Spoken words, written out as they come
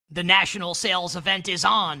The national sales event is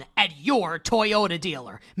on at your Toyota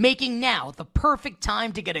dealer, making now the perfect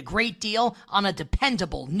time to get a great deal on a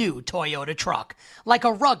dependable new Toyota truck. Like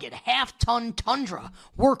a rugged half-ton Tundra,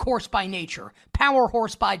 workhorse by nature, power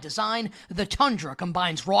horse by design, the Tundra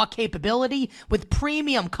combines raw capability with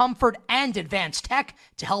premium comfort and advanced tech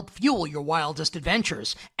to help fuel your wildest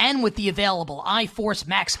adventures. And with the available iForce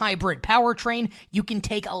Max Hybrid powertrain, you can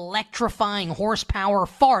take electrifying horsepower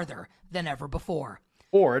farther than ever before.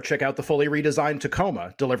 Or check out the fully redesigned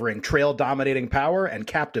Tacoma, delivering trail-dominating power and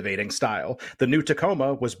captivating style. The new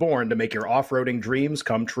Tacoma was born to make your off-roading dreams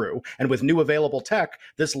come true. And with new available tech,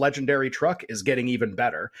 this legendary truck is getting even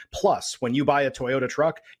better. Plus, when you buy a Toyota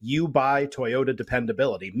truck, you buy Toyota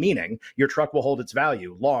dependability, meaning your truck will hold its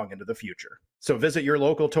value long into the future. So visit your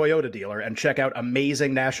local Toyota dealer and check out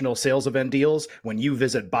amazing national sales event deals when you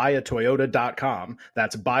visit buyatoyota.com.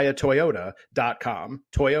 That's buyatoyota.com.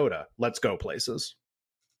 Toyota, let's go places.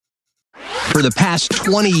 For the past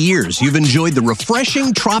 20 years, you've enjoyed the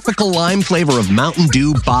refreshing tropical lime flavor of Mountain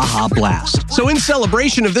Dew Baja Blast. So in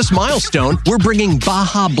celebration of this milestone, we're bringing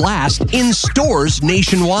Baja Blast in stores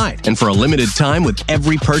nationwide. And for a limited time, with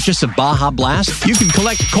every purchase of Baja Blast, you can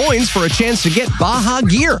collect coins for a chance to get Baja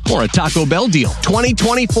gear or a Taco Bell deal.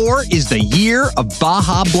 2024 is the year of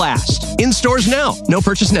Baja Blast. In stores now. No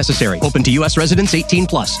purchase necessary. Open to U.S. residents 18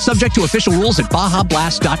 plus. Subject to official rules at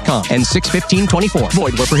BajaBlast.com and 6/15/24.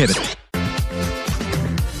 Void where prohibited.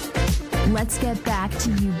 Let's get back to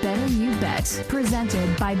You Better You Bet,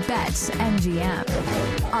 presented by BetMGM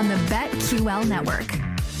on the BetQL network.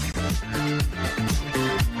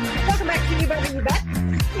 Welcome back to You Better You Bet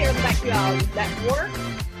here on the BetQL network.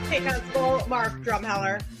 Hey, Constable Mark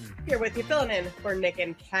Drumheller here with you, filling in for Nick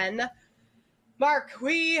and Ken. Mark,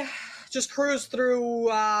 we just cruised through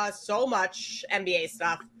so much NBA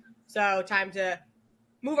stuff, so time to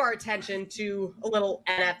move our attention to a little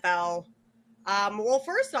NFL. Well,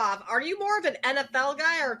 first off, are you more of an NFL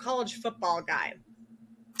guy or a college football guy?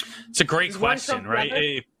 It's a great question,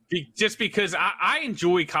 right? Just because I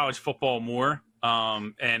enjoy college football more,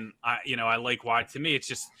 and I like why. To me,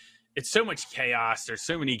 it's so much chaos. There's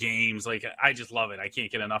so many games. Like, I just love it. I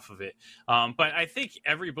can't get enough of it. But I think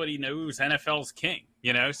everybody knows NFL's king,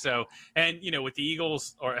 so, and, with the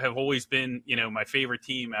Eagles have always been, my favorite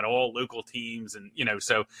team at all, local teams. And,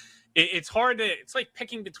 so it's hard it's like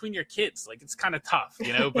picking between your kids. Like, it's kind of tough,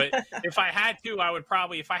 but if I had to, I would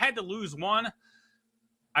probably, if I had to lose one,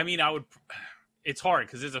 it's hard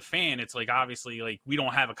because as a fan, it's like, obviously, like, we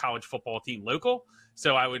don't have a college football team local.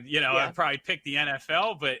 So I would, I'd probably pick the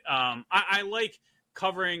NFL, but I like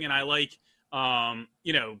covering and I like,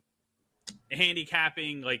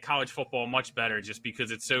 handicapping like college football much better just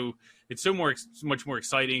because it's much more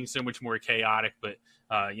exciting, so much more chaotic. But,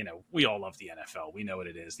 we all love the NFL. We know what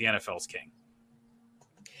it is. The NFL's king.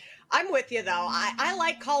 I'm with you, though. I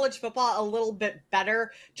like college football a little bit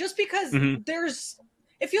better just because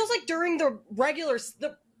it feels like during the regular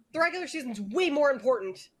season's way more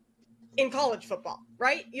important in college football,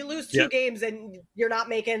 right? You lose two games and you're not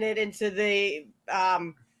making it into the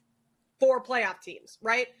 4 playoff teams,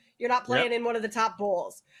 right? You're not playing in one of the top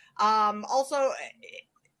bowls. Also,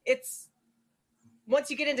 it's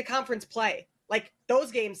once you get into conference play, like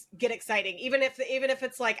those games get exciting, even if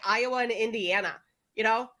it's like Iowa and Indiana,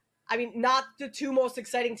 not the two most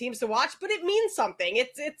exciting teams to watch, but it means something.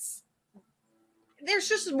 It's there's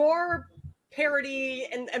just more parity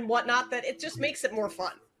and whatnot that it just makes it more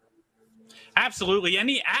fun. Absolutely. And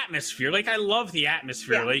the atmosphere, like, I love the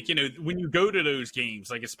atmosphere. Like, when you go to those games,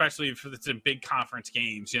 like, especially if it's in big conference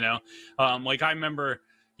games, like I remember,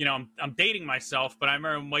 I'm dating myself, but I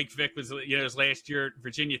remember Mike Vick was, his last year at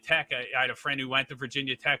Virginia Tech. I had a friend who went to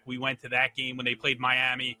Virginia Tech. We went to that game when they played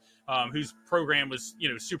Miami, whose program was,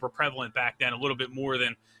 super prevalent back then, a little bit more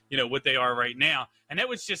than, what they are right now. And that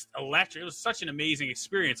was just electric. It was such an amazing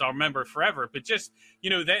experience. I'll remember forever. But just,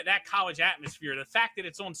 that college atmosphere, the fact that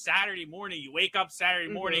it's on Saturday morning, you wake up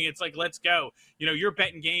Saturday morning, it's like, let's go. You're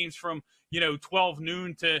betting games from, 12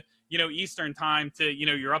 noon to, Eastern time to,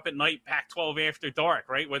 you're up at night, Pac-12 after dark,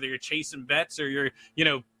 right? Whether you're chasing bets or you're,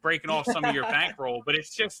 breaking off some of your bankroll. But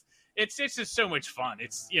it's just so much fun.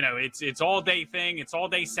 It's, it's all day thing. It's all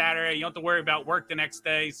day Saturday. You don't have to worry about work the next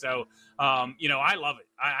day. So, I love it.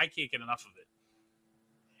 I can't get enough of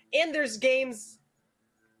it. And there's games,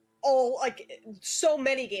 so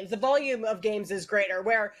many games. The volume of games is greater,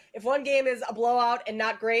 where if one game is a blowout and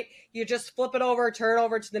not great, you just flip it over, turn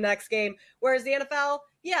over to the next game. Whereas the NFL,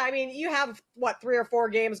 you have, 3 or 4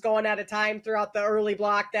 games going at a time throughout the early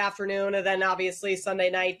block, the afternoon, and then obviously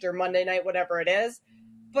Sunday night or Monday night, whatever it is.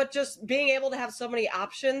 But just being able to have so many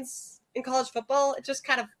options in college football, it just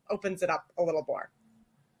kind of opens it up a little more.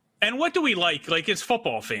 And what do we like? Like, as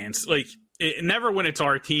football fans, like, never when it's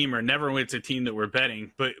our team or never when it's a team that we're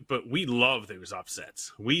betting, but we love those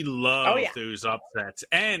upsets. We love those upsets.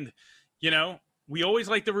 And, you know, we always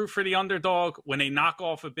like to root for the underdog when they knock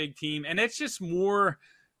off a big team. And it's just more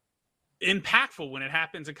impactful when it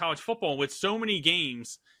happens in college football. With so many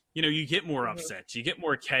games, you know, you get more upsets, you get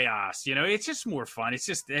more chaos. You know, it's just more fun. It's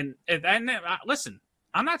just, and listen,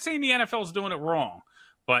 I'm not saying the NFL is doing it wrong,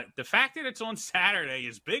 but the fact that it's on Saturday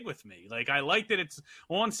is big with me. Like, I like that it's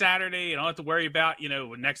on Saturday. I don't have to worry about, you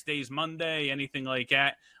know, next day's Monday, anything like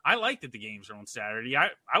that. I like that the games are on Saturday. I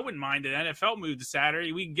wouldn't mind an NFL move to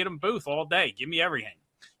Saturday. We can get them both all day. Give me everything.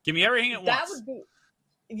 Give me everything at once.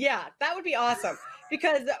 That would be awesome.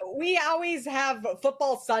 Because we always have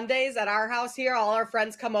football Sundays at our house here. All our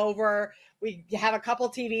friends come over. We have a couple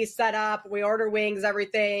TVs set up. We order wings,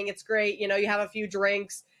 everything. It's great. You know, you have a few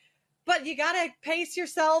drinks. But you got to pace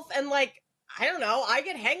yourself. And, like, I don't know, I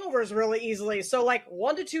get hangovers really easily. So, like,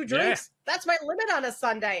 1 to 2 drinks, that's my limit on a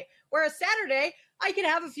Sunday. Whereas Saturday, I can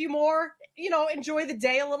have a few more, you know, enjoy the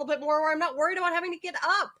day a little bit more where I'm not worried about having to get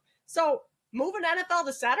up. So, moving NFL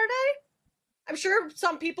to Saturday? I'm sure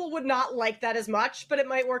some people would not like that as much, but it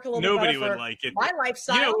might work a little bit better. Nobody would like it. My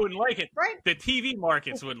lifestyle. You know, wouldn't like it. Right? The TV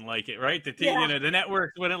markets wouldn't like it, right? You know, the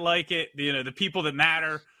networks wouldn't like it. You know, the people that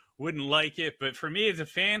matter wouldn't like it. But for me as a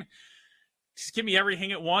fan, just give me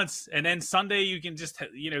everything at once. And then Sunday you can just,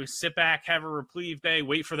 you know, sit back, have a reprieve day,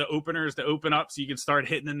 wait for the openers to open up so you can start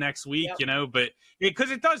hitting the next week, you know. But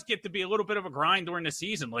because it does get to be a little bit of a grind during the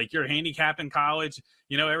season. Like, you're handicapping college,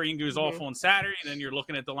 you know, everything goes off on Saturday, and then you're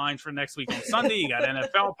looking at the lines for next week on Sunday. You got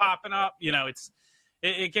NFL popping up. You know,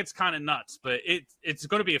 it gets kind of nuts, but it's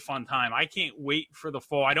going to be a fun time. I can't wait for the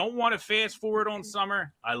fall. I don't want to fast forward on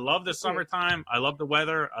summer. I love the summertime. I love the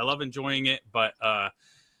weather. I love enjoying it. But,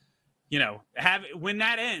 you know, when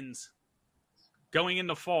that ends, going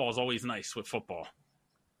into fall is always nice with football.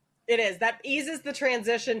 It is. That eases the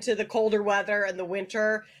transition to the colder weather and the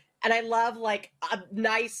winter. And I love, like, a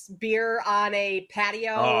nice beer on a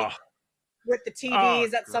patio with the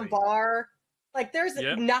TVs at some bar. Like, there's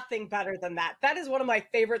nothing better than that. That is one of my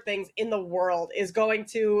favorite things in the world, is going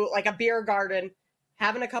to, like, a beer garden,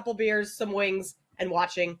 having a couple beers, some wings, and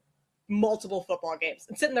watching multiple football games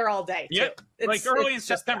and sitting there all day. Yep. Like, early in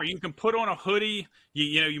September, you can put on a hoodie.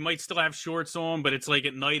 You know, you might still have shorts on, but it's like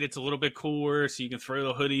at night, it's a little bit cooler, so you can throw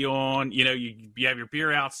the hoodie on. You know, you have your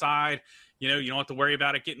beer outside. You know, you don't have to worry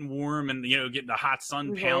about it getting warm and, you know, getting the hot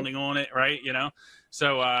sun pounding on it, right? You know,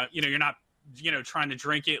 so, you know, you're not, you know, trying to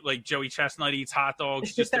drink it like Joey Chestnut eats hot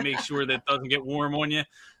dogs just to make sure that it doesn't get warm on you.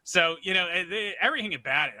 So, you know, everything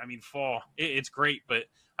about it. I mean, fall, it's great, but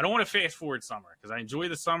I don't want to fast forward summer because I enjoy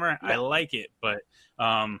the summer. I like it, but,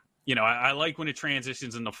 you know, I like when it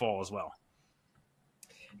transitions into fall as well.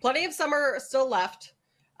 Plenty of summer still left.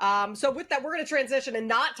 So with that, we're going to transition and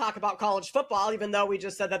not talk about college football, even though we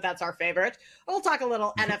just said that that's our favorite. We'll talk a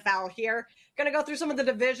little NFL here. Going to go through some of the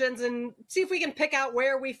divisions and see if we can pick out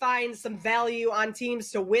where we find some value on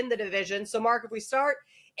teams to win the division. So, Mark, if we start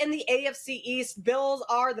in the AFC East, Bills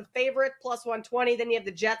are the favorite, plus 120. Then you have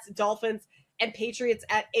the Jets, Dolphins, and Patriots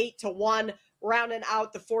at 8-1, rounding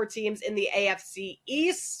out the 4 teams in the AFC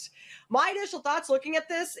East. My initial thoughts looking at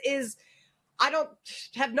this is I don't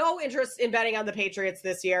have no interest in betting on the Patriots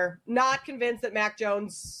this year. Not convinced that Mac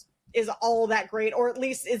Jones is all that great, or at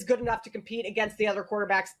least is good enough to compete against the other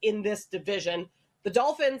quarterbacks in this division. The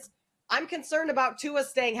Dolphins, I'm concerned about Tua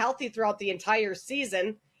staying healthy throughout the entire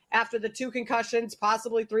season after the 2 concussions,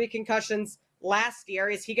 possibly 3 concussions last year.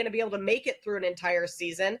 Is he going to be able to make it through an entire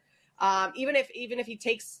season? Even if he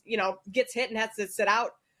takes, you know, gets hit and has to sit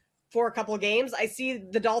out for a couple of games, I see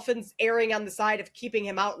the Dolphins erring on the side of keeping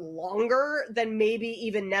him out longer than maybe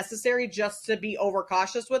even necessary just to be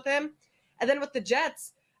overcautious with him. And then with the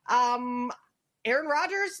Jets, Aaron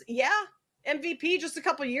Rodgers, MVP just a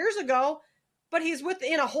couple of years ago, but he's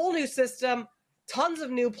within a whole new system, tons of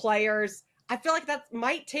new players. I feel like that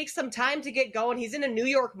might take some time to get going. He's in a New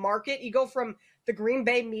York market. You go from the Green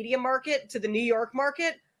Bay media market to the New York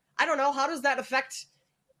market. I don't know. How does that affect?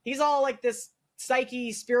 He's all like this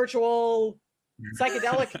spiritual,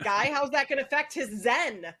 psychedelic guy. How's that going to affect his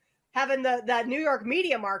zen, having that New York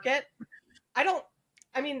media market? I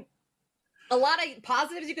mean, a lot of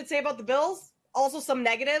positives you could say about the Bills. Also some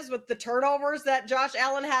negatives with the turnovers that Josh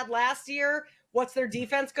Allen had last year. What's their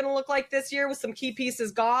defense going to look like this year with some key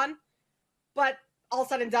pieces gone? But all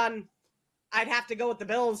said and done, I'd have to go with the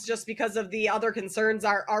Bills just because of the other concerns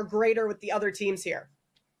are greater with the other teams here.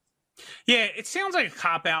 Yeah, it sounds like a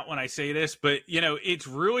cop-out when I say this, but, it's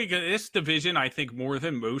really good. This division, I think, more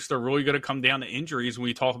than most, are really going to come down to injuries when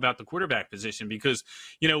we talk about the quarterback position because,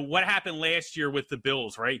 what happened last year with the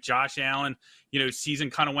Bills, right? Josh Allen, season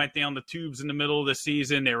kind of went down the tubes in the middle of the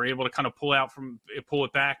season. They were able to kind of pull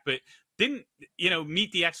it back, but didn't,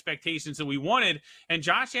 meet the expectations that we wanted. And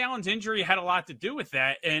Josh Allen's injury had a lot to do with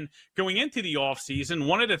that. And going into the offseason,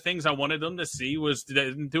 one of the things I wanted them to see was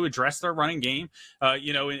to address their running game,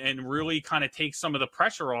 and really kind of take some of the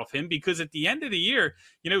pressure off him because at the end of the year,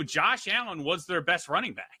 Josh Allen was their best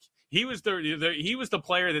running back. He was the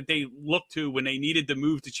player that they looked to when they needed to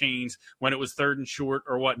move the chains, when it was third and short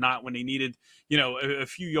or whatnot, when they needed, a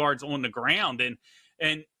few yards on the ground.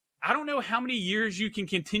 And I don't know how many years you can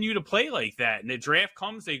continue to play like that. And the draft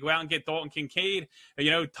comes, they go out and get Dalton Kincaid,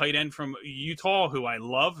 tight end from Utah, who I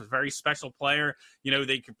love, a very special player.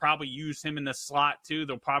 They could probably use him in the slot too.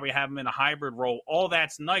 They'll probably have him in a hybrid role. All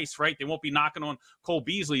that's nice, right? They won't be knocking on Cole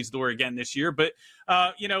Beasley's door again this year. But,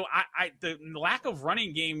 the lack of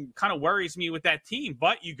running game kind of worries me with that team.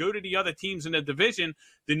 But you go to the other teams in the division,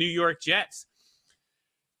 the New York Jets.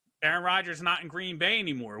 Aaron Rodgers not in Green Bay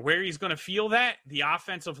anymore. Where he's going to feel that? The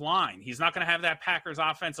offensive line. He's not going to have that Packers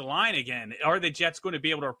offensive line again. Are the Jets going to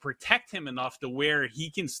be able to protect him enough to where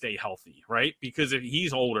he can stay healthy, right? Because if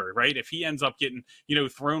he's older, right? If he ends up getting,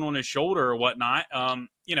 thrown on his shoulder or whatnot,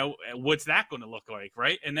 what's that going to look like,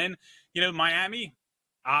 right? And then, Miami,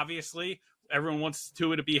 obviously, everyone wants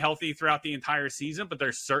Tua to be healthy throughout the entire season, but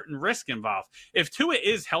there's certain risk involved. If Tua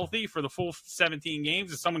is healthy for the full 17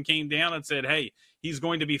 games, if someone came down and said, hey, he's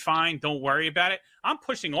going to be fine, don't worry about it, I'm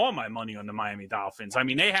pushing all my money on the Miami Dolphins. I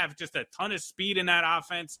mean, they have just a ton of speed in that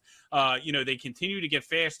offense. They continue to get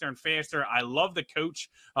faster and faster. I love the coach.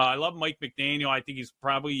 I love Mike McDaniel. I think he's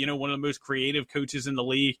probably, one of the most creative coaches in the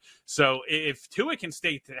league. So if Tua can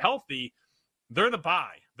stay healthy, they're the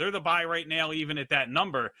buy. They're the buy right now, even at that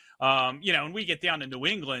number. And we get down to New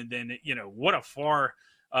England and, what a far,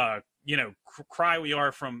 cry we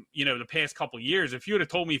are from, the past couple of years. If you would have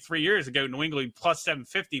told me 3 years ago, New England plus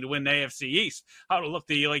 750 to win the AFC East, I would have looked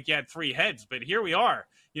at you like you had three heads. But here we are.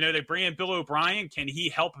 They bring in Bill O'Brien. Can he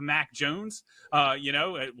help Mac Jones?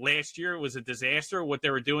 Last year it was a disaster what they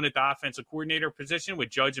were doing at the offensive coordinator position with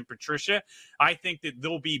Judge and Patricia. I think that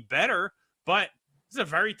they'll be better, but this is a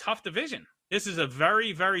very tough division. This is a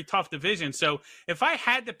very, very tough division. So if I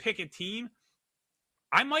had to pick a team,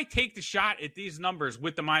 I might take the shot at these numbers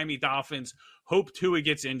with the Miami Dolphins, hope Tua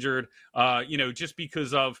gets injured, just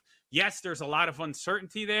because of, yes, there's a lot of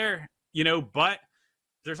uncertainty there, but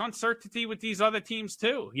there's uncertainty with these other teams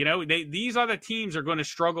too. These other teams are going to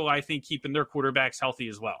struggle, I think, keeping their quarterbacks healthy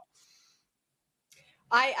as well.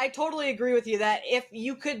 I totally agree with you that if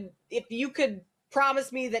you could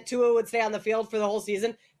promise me that Tua would stay on the field for the whole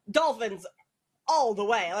season, Dolphins all the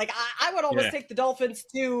way. Like I would almost take the Dolphins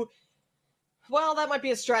to, well, that might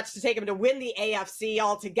be a stretch to take them to win the AFC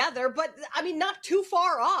altogether, but I mean, not too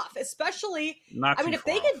far off, especially, if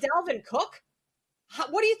they get Dalvin Cook,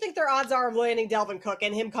 what do you think their odds are of landing Dalvin Cook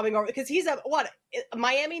and him coming over? Because he's a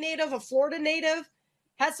Miami native, a Florida native,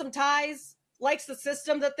 has some ties, likes the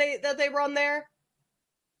system that they run there.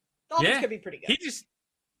 Dolphins could be pretty good.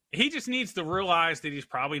 He just needs to realize that he's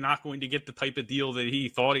probably not going to get the type of deal that he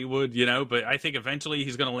thought he would, but I think eventually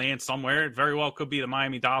he's going to land somewhere. It very well could be the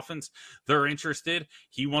Miami Dolphins. They're interested.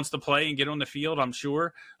 He wants to play and get on the field, I'm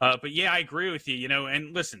sure. But yeah, I agree with you,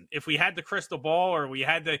 and listen, if we had the crystal ball or we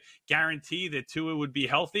had the guarantee that Tua would be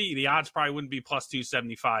healthy, the odds probably wouldn't be plus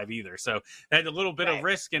 275 either. So they had a little bit of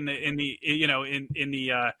risk in the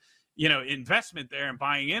investment there and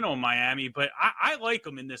buying in on Miami, but I like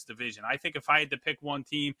them in this division. I think if I had to pick one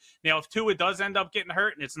team, now if Tua does end up getting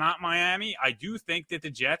hurt and it's not Miami, I do think that the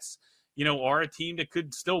Jets, are a team that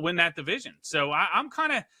could still win that division. So I'm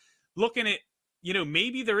kind of looking at,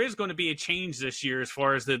 maybe there is going to be a change this year as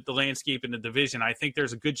far as the landscape in the division. I think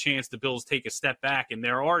there's a good chance the Bills take a step back, and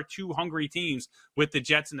there are two hungry teams with the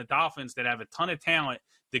Jets and the Dolphins that have a ton of talent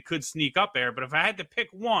that could sneak up there. But if I had to pick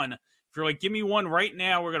one, if you're like, give me one right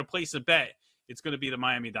now, we're going to place a bet, it's going to be the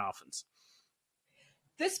Miami Dolphins.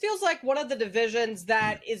 This feels like one of the divisions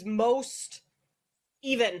that is most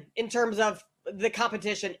even in terms of the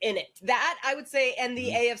competition in it. That, I would say, and the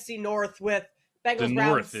AFC North with Bengals,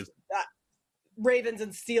 Browns, Ravens,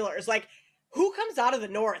 and Steelers. Like, who comes out of the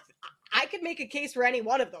North? I could make a case for any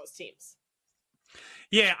one of those teams.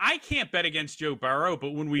 Yeah, I can't bet against Joe Burrow,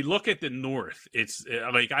 but when we look at the North, it's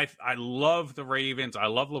like I love the Ravens. I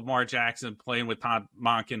love Lamar Jackson playing with Todd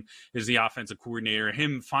Monken as the offensive coordinator.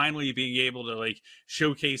 Him finally being able to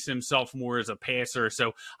showcase himself more as a passer.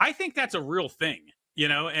 So I think that's a real thing,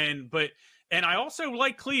 but And I also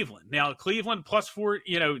like Cleveland. Now, Cleveland +4,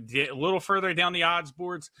 a little further down the odds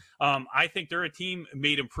boards. I think they're a team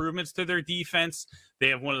made improvements to their defense. They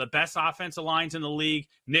have one of the best offensive lines in the league.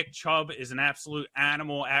 Nick Chubb is an absolute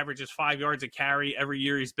animal, averages 5 yards a carry every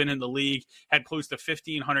year he's been in the league, had close to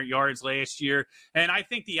 1,500 yards last year. And I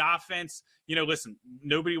think the offense, listen,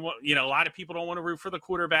 a lot of people don't want to root for the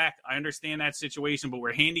quarterback. I understand that situation, but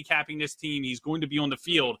we're handicapping this team. He's going to be on the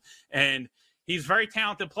field, and he's a very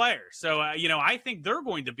talented player. So, I think they're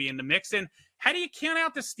going to be in the mix. And how do you count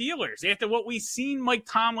out the Steelers after what we've seen Mike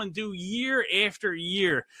Tomlin do year after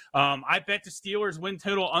year? I bet the Steelers win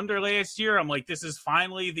total under last year. I'm like, this is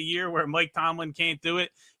finally the year where Mike Tomlin can't do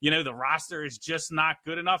it. The roster is just not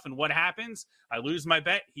good enough. And what happens? I lose my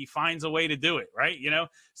bet. He finds a way to do it, right?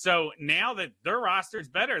 So now that their roster is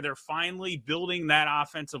better, they're finally building that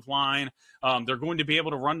offensive line. They're going to be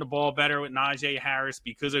able to run the ball better with Najee Harris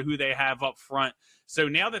because of who they have up front. So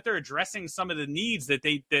now that they're addressing some of the needs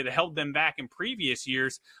that held them back in previous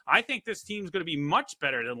years, I think this team's going to be much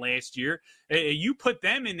better than last year. You put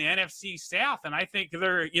them in the NFC South, and I think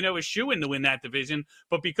they're, a shoo-in to win that division.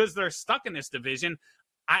 But because they're stuck in this division,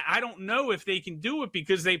 I don't know if they can do it,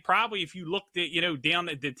 because they probably, if you looked at, down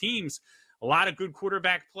at the teams, a lot of good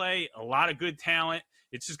quarterback play, a lot of good talent.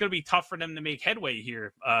 It's just going to be tough for them to make headway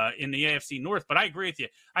here in the AFC North. But I agree with you.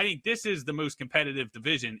 I think this is the most competitive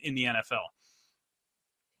division in the NFL.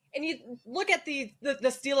 And you look at the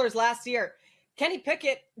Steelers last year. Kenny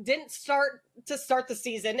Pickett didn't start the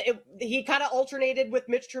season. He kind of alternated with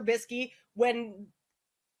Mitch Trubisky when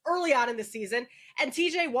early on in the season, and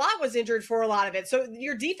TJ Watt was injured for a lot of it. So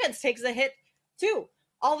your defense takes a hit too.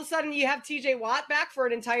 All of a sudden you have TJ Watt back for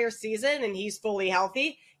an entire season and he's fully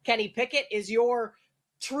healthy. Kenny Pickett is your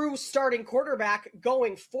true starting quarterback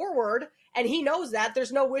going forward, and he knows that.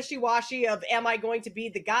 There's no wishy-washy of, am I going to be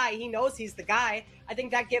the guy? He knows he's the guy. I think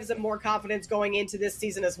that gives him more confidence going into this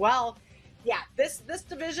season as well. Yeah, this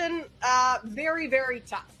division, very, very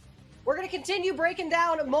tough. We're going to continue breaking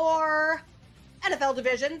down more NFL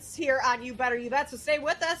divisions here on You Better You Bet, so stay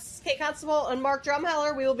with us. Kate Constable and Mark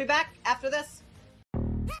Drumheller. We will be back after this.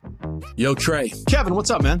 Yo, Trey. Kevin, what's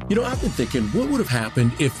up, man? I've been thinking, what would have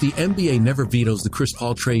happened if the NBA never vetoes the Chris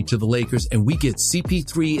Paul trade to the Lakers and we get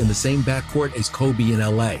CP3 in the same backcourt as Kobe in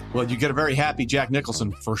LA? Well, you get a very happy Jack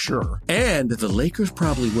Nicholson, for sure. And the Lakers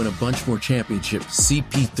probably win a bunch more championships.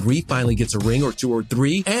 CP3 finally gets a ring or 2 or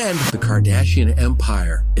 3, and the Kardashian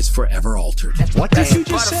empire is forever altered. What did you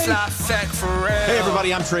just say? Hey,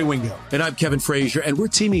 everybody, I'm Trey Wingo. And I'm Kevin Frazier, and we're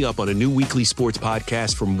teaming up on a new weekly sports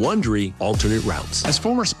podcast from Wondery, Alternate Routes. As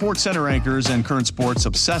former Sports Center anchors and current sports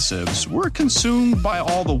obsessives, we're consumed by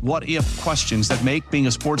all the what-if questions that make being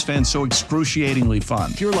a sports fan so excruciatingly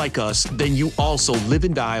fun. If you're like us, then you also live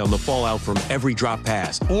and die on the fallout from every drop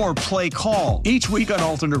pass. Or play call. Each week on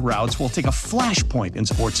Alternate Routes, we'll take a flashpoint in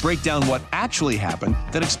sports, break down what actually happened,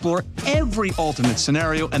 then explore every alternate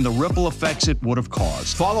scenario and the ripple effects it would have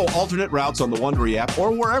caused. Follow Alternate Routes on the Wondery app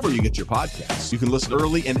or wherever you get your podcasts. You can listen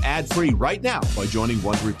early and ad-free right now by joining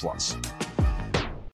Wondery Plus.